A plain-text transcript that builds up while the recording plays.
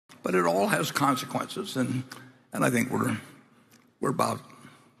but it all has consequences, and I think we're about,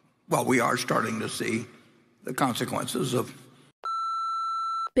 well, we are starting to see the consequences of.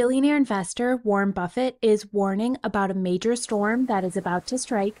 Billionaire investor Warren Buffett is warning about a major storm that is about to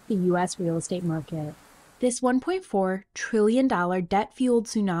strike the U.S. real estate market. This $1.4 trillion debt-fueled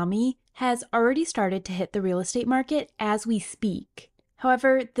tsunami has already started to hit the real estate market as we speak.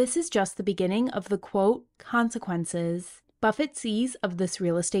 However, this is just the beginning of the, quote, consequences Buffett sees of this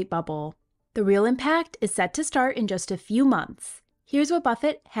real estate bubble. The real impact is set to start in just a few months. Here's what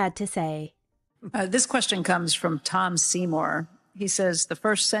Buffett had to say. This question comes from Tom Seymour. He says the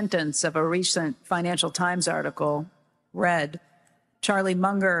first sentence of a recent Financial Times article read, Charlie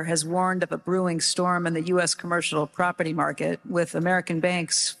Munger has warned of a brewing storm in the U.S. commercial property market, with American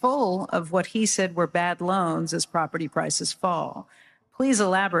banks full of what he said were bad loans as property prices fall. Please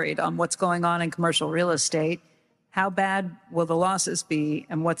elaborate on what's going on in commercial real estate. How bad will the losses be,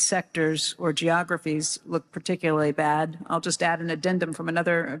 and what sectors or geographies look particularly bad? I'll just add an addendum from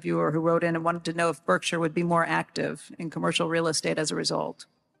another viewer who wrote in and wanted to know if Berkshire would be more active in commercial real estate as a result.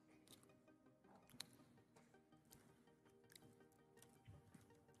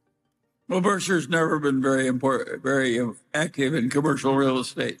 Well, Berkshire's never been very active in commercial real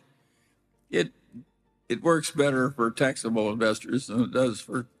estate. It works better for taxable investors than it does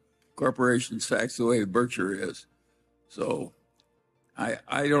for corporations taxed the way Berkshire is. So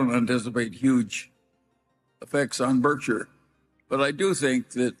I don't anticipate huge effects on Berkshire, but I do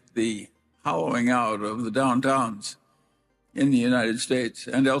think that the hollowing out of the downtowns in the United States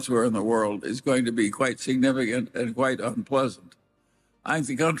and elsewhere in the world is going to be quite significant and quite unpleasant. I think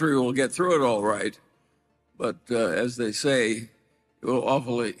the country will get through it all right, but as they say, it will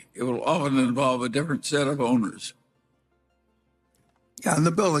often involve a different set of owners. Yeah, and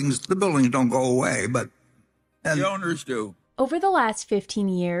the buildings don't go away, but the owners do. Over the last 15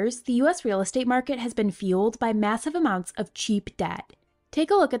 years, the U.S. real estate market has been fueled by massive amounts of cheap debt.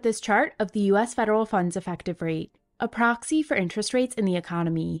 Take a look at this chart of the U.S. federal funds effective rate, a proxy for interest rates in the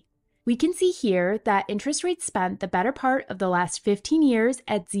economy. We can see here that interest rates spent the better part of the last 15 years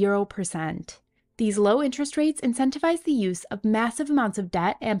at 0%. These low interest rates incentivize the use of massive amounts of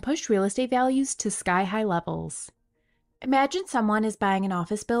debt and push real estate values to sky-high levels. Imagine someone is buying an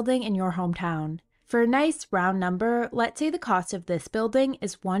office building in your hometown. For a nice round number, let's say the cost of this building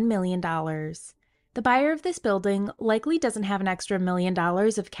is $1 million. The buyer of this building likely doesn't have an extra $1 million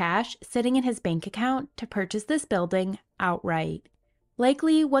of cash sitting in his bank account to purchase this building outright.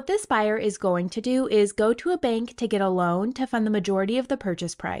 Likely, what this buyer is going to do is go to a bank to get a loan to fund the majority of the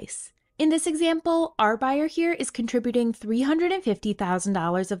purchase price. In this example, our buyer here is contributing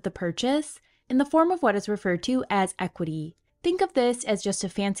 $350,000 of the purchase in the form of what is referred to as equity. Think of this as just a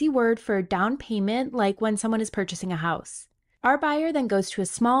fancy word for down payment, like when someone is purchasing a house. Our buyer then goes to a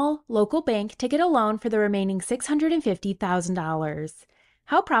small, local bank to get a loan for the remaining $650,000.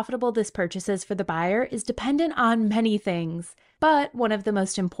 How profitable this purchase is for the buyer is dependent on many things, but one of the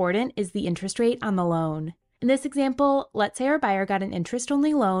most important is the interest rate on the loan. In this example, let's say our buyer got an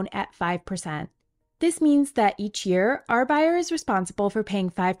interest-only loan at 5%. This means that each year, our buyer is responsible for paying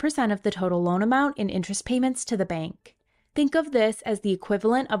 5% of the total loan amount in interest payments to the bank. Think of this as the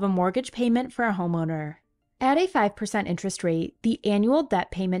equivalent of a mortgage payment for a homeowner. At a 5% interest rate, the annual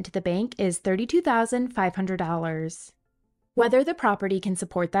debt payment to the bank is $32,500. Whether the property can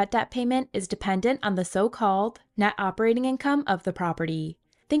support that debt payment is dependent on the so-called net operating income of the property.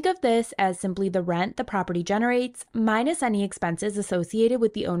 Think of this as simply the rent the property generates minus any expenses associated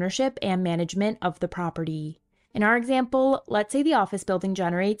with the ownership and management of the property. In our example, let's say the office building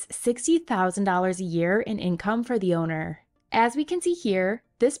generates $60,000 a year in income for the owner. As we can see here,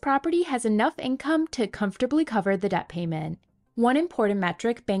 this property has enough income to comfortably cover the debt payment. One important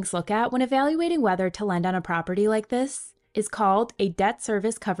metric banks look at when evaluating whether to lend on a property like this is called a debt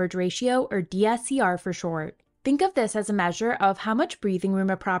service coverage ratio, or DSCR for short. Think of this as a measure of how much breathing room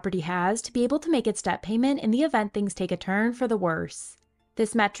a property has to be able to make its debt payment in the event things take a turn for the worse.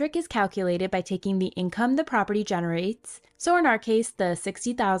 This metric is calculated by taking the income the property generates, so in our case the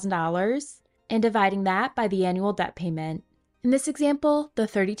 $60,000, and dividing that by the annual debt payment. In this example, the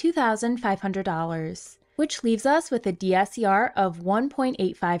 $32,500, which leaves us with a DSCR of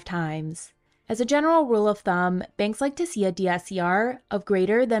 1.85 times. As a general rule of thumb, banks like to see a DSCR of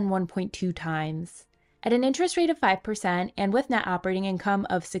greater than 1.2 times. At an interest rate of 5% and with net operating income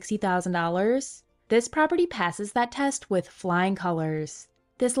of $60,000, this property passes that test with flying colors.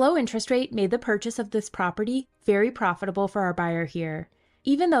 This low interest rate made the purchase of this property very profitable for our buyer here,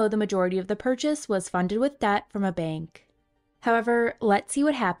 even though the majority of the purchase was funded with debt from a bank. However, let's see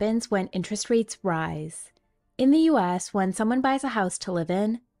what happens when interest rates rise. In the US, when someone buys a house to live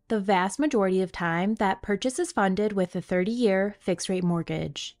in, the vast majority of time, that purchase is funded with a 30-year fixed-rate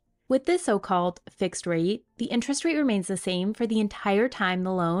mortgage. With this so-called fixed rate, the interest rate remains the same for the entire time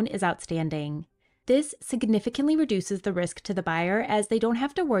the loan is outstanding. This significantly reduces the risk to the buyer, as they don't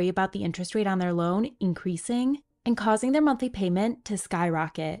have to worry about the interest rate on their loan increasing and causing their monthly payment to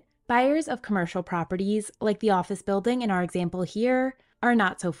skyrocket. Buyers of commercial properties, like the office building in our example here, are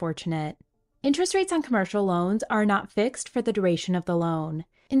not so fortunate. Interest rates on commercial loans are not fixed for the duration of the loan.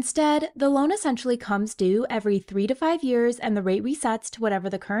 Instead, the loan essentially comes due every 3 to 5 years, and the rate resets to whatever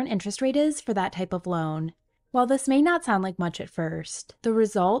the current interest rate is for that type of loan. While this may not sound like much at first, the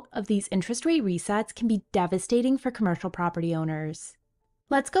result of these interest rate resets can be devastating for commercial property owners.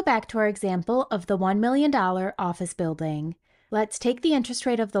 Let's go back to our example of the $1 million office building. Let's take the interest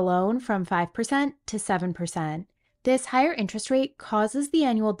rate of the loan from 5% to 7%. This higher interest rate causes the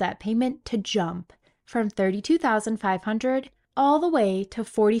annual debt payment to jump from $32,500 all the way to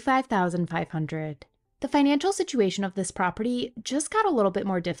 $45,500. The financial situation of this property just got a little bit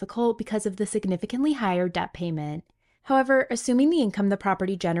more difficult because of the significantly higher debt payment. However, assuming the income the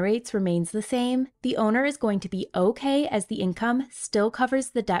property generates remains the same, the owner is going to be okay as the income still covers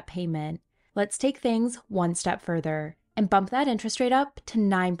the debt payment. Let's take things one step further and bump that interest rate up to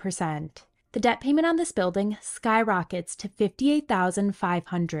 9%. The debt payment on this building skyrockets to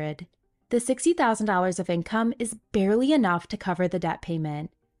 $58,500. The $60,000 of income is barely enough to cover the debt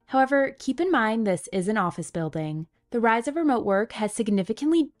payment. However, keep in mind this is an office building. The rise of remote work has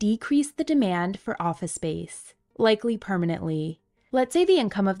significantly decreased the demand for office space, likely permanently. Let's say the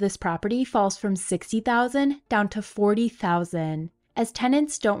income of this property falls from $60,000 down to $40,000, as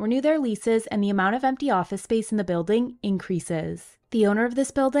tenants don't renew their leases and the amount of empty office space in the building increases. The owner of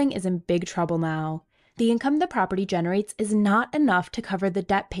this building is in big trouble now. The income the property generates is not enough to cover the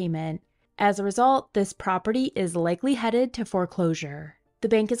debt payment. As a result, this property is likely headed to foreclosure. The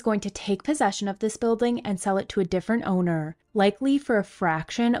bank is going to take possession of this building and sell it to a different owner, likely for a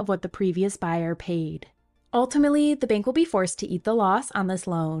fraction of what the previous buyer paid. Ultimately, the bank will be forced to eat the loss on this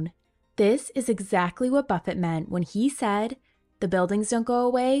loan. This is exactly what Buffett meant when he said, "The buildings don't go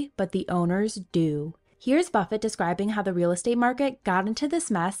away, but the owners do." Here's Buffett describing how the real estate market got into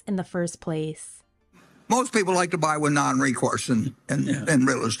this mess in the first place. Most people like to buy with non-recourse in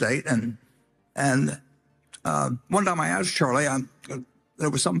real estate. And one time I asked Charlie, there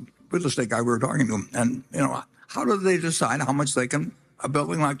was some real estate guy we were talking to him, and how do they decide how much a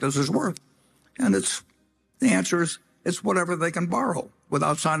building like this is worth? And the answer is it's whatever they can borrow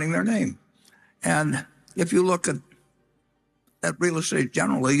without signing their name. And if you look at real estate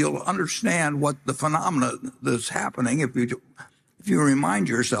generally, you'll understand what the phenomena that's happening if you remind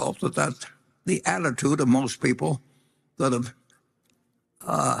yourself that that's the attitude of most people that have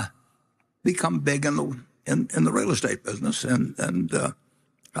become big in the real estate business, and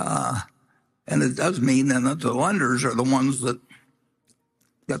it does mean then that the lenders are the ones that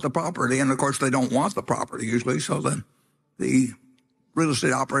get the property, and of course they don't want the property usually, so then the real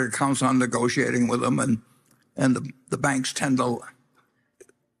estate operator counts on negotiating with them, and the banks tend to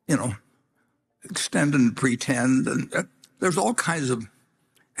extend and pretend, and there's all kinds of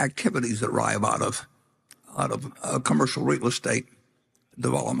activities that arrive out of commercial real estate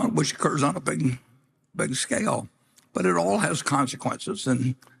development, which occurs on a big scale, but it all has consequences,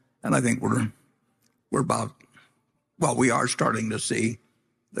 and I think we are starting to see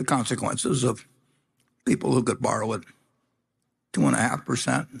the consequences of people who could borrow at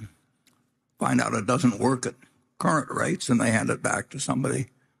 2.5% and find out it doesn't work at current rates, and they hand it back to somebody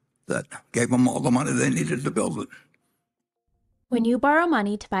that gave them all the money they needed to build it. When you borrow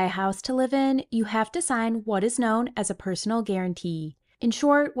money to buy a house to live in, you have to sign what is known as a personal guarantee. In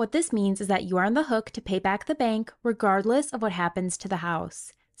short, what this means is that you are on the hook to pay back the bank regardless of what happens to the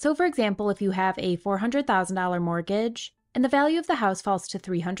house. So for example, if you have a $400,000 mortgage and the value of the house falls to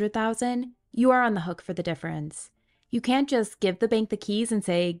 $300,000, you are on the hook for the difference. You can't just give the bank the keys and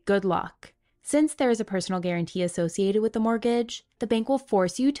say, "Good luck." Since there is a personal guarantee associated with the mortgage, the bank will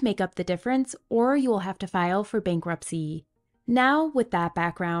force you to make up the difference, or you will have to file for bankruptcy. Now, with that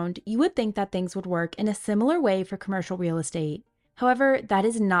background, you would think that things would work in a similar way for commercial real estate. However, that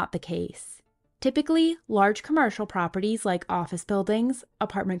is not the case. Typically, large commercial properties like office buildings,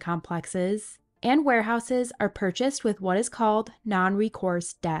 apartment complexes, and warehouses are purchased with what is called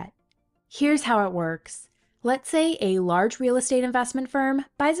non-recourse debt. Here's how it works. Let's say a large real estate investment firm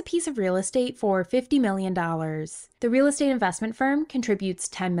buys a piece of real estate for $50 million. The real estate investment firm contributes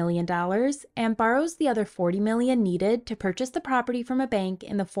 $10 million and borrows the other $40 million needed to purchase the property from a bank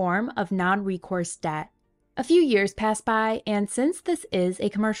in the form of non-recourse debt. A few years pass by, and since this is a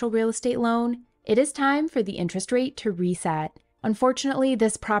commercial real estate loan, it is time for the interest rate to reset. Unfortunately,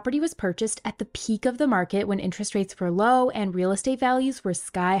 this property was purchased at the peak of the market when interest rates were low and real estate values were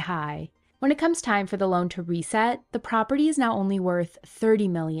sky high. When it comes time for the loan to reset, the property is now only worth $30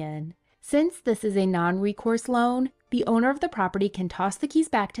 million. Since this is a non-recourse loan, the owner of the property can toss the keys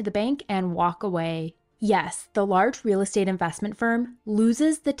back to the bank and walk away. Yes, the large real estate investment firm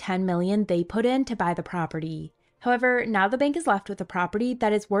loses the $10 million they put in to buy the property. However, now the bank is left with a property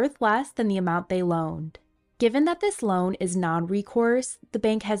that is worth less than the amount they loaned. Given that this loan is non-recourse, the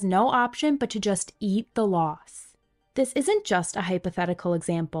bank has no option but to just eat the loss. This isn't just a hypothetical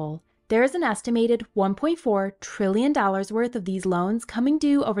example. There is an estimated $1.4 trillion worth of these loans coming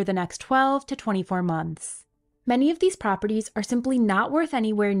due over the next 12 to 24 months. Many of these properties are simply not worth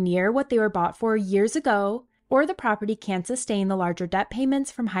anywhere near what they were bought for years ago, or the property can't sustain the larger debt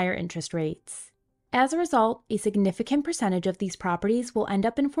payments from higher interest rates. As a result, a significant percentage of these properties will end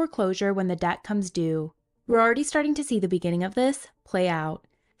up in foreclosure when the debt comes due. We're already starting to see the beginning of this play out.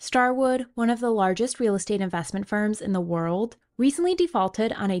 Starwood, one of the largest real estate investment firms in the world, recently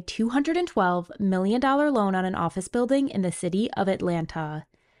defaulted on a $212 million loan on an office building in the city of Atlanta.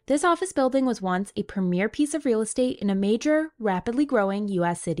 This office building was once a premier piece of real estate in a major, rapidly growing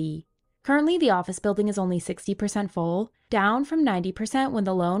U.S. city. Currently, the office building is only 60% full, down from 90% when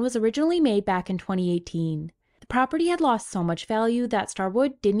the loan was originally made back in 2018. The property had lost so much value that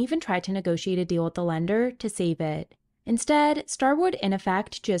Starwood didn't even try to negotiate a deal with the lender to save it. Instead, Starwood in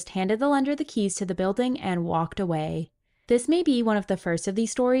effect just handed the lender the keys to the building and walked away. This may be one of the first of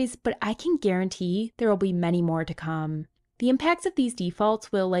these stories, but I can guarantee there will be many more to come. The impacts of these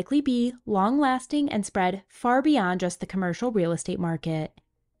defaults will likely be long-lasting and spread far beyond just the commercial real estate market.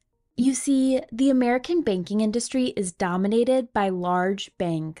 You see, the American banking industry is dominated by large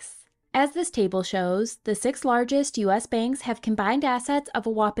banks. As this table shows, the 6 largest U.S. banks have combined assets of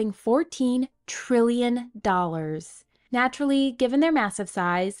a whopping $14 trillion. Naturally, given their massive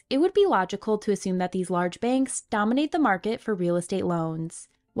size, it would be logical to assume that these large banks dominate the market for real estate loans.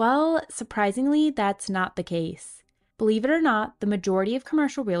 Well, surprisingly, that's not the case. Believe it or not, the majority of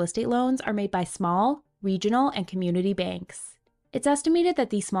commercial real estate loans are made by small, regional, and community banks. It's estimated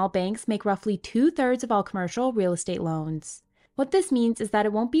that these small banks make roughly 2/3 of all commercial real estate loans. What this means is that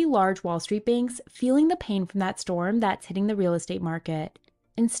it won't be large Wall Street banks feeling the pain from that storm that's hitting the real estate market.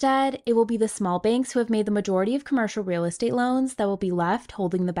 Instead, it will be the small banks who have made the majority of commercial real estate loans that will be left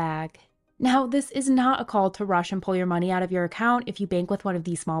holding the bag. Now, this is not a call to rush and pull your money out of your account if you bank with one of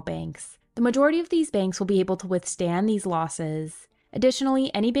these small banks. The majority of these banks will be able to withstand these losses. Additionally,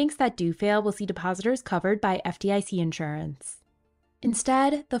 any banks that do fail will see depositors covered by FDIC insurance.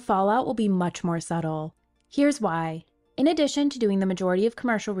 Instead, the fallout will be much more subtle. Here's why. In addition to doing the majority of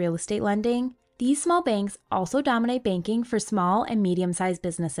commercial real estate lending, these small banks also dominate banking for small and medium-sized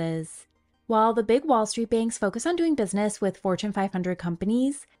businesses. While the big Wall Street banks focus on doing business with Fortune 500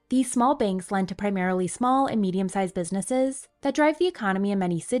 companies, these small banks lend to primarily small and medium-sized businesses that drive the economy in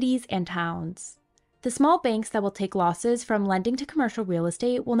many cities and towns. The small banks that will take losses from lending to commercial real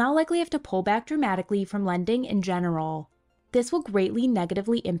estate will now likely have to pull back dramatically from lending in general. This will greatly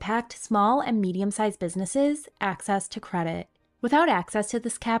negatively impact small and medium-sized businesses' access to credit. Without access to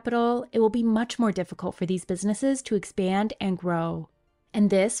this capital, it will be much more difficult for these businesses to expand and grow. And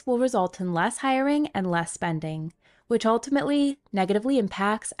this will result in less hiring and less spending, which ultimately negatively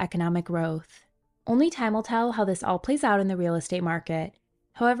impacts economic growth. Only time will tell how this all plays out in the real estate market.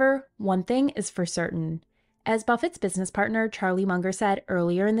 However, one thing is for certain. As Buffett's business partner Charlie Munger said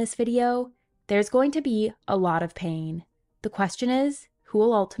earlier in this video, there's going to be a lot of pain. The question is, who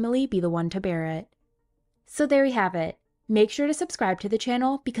will ultimately be the one to bear it? So there you have it. Make sure to subscribe to the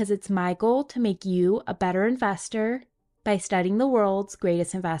channel because it's my goal to make you a better investor by studying the world's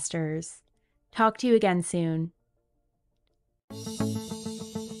greatest investors. Talk to you again soon.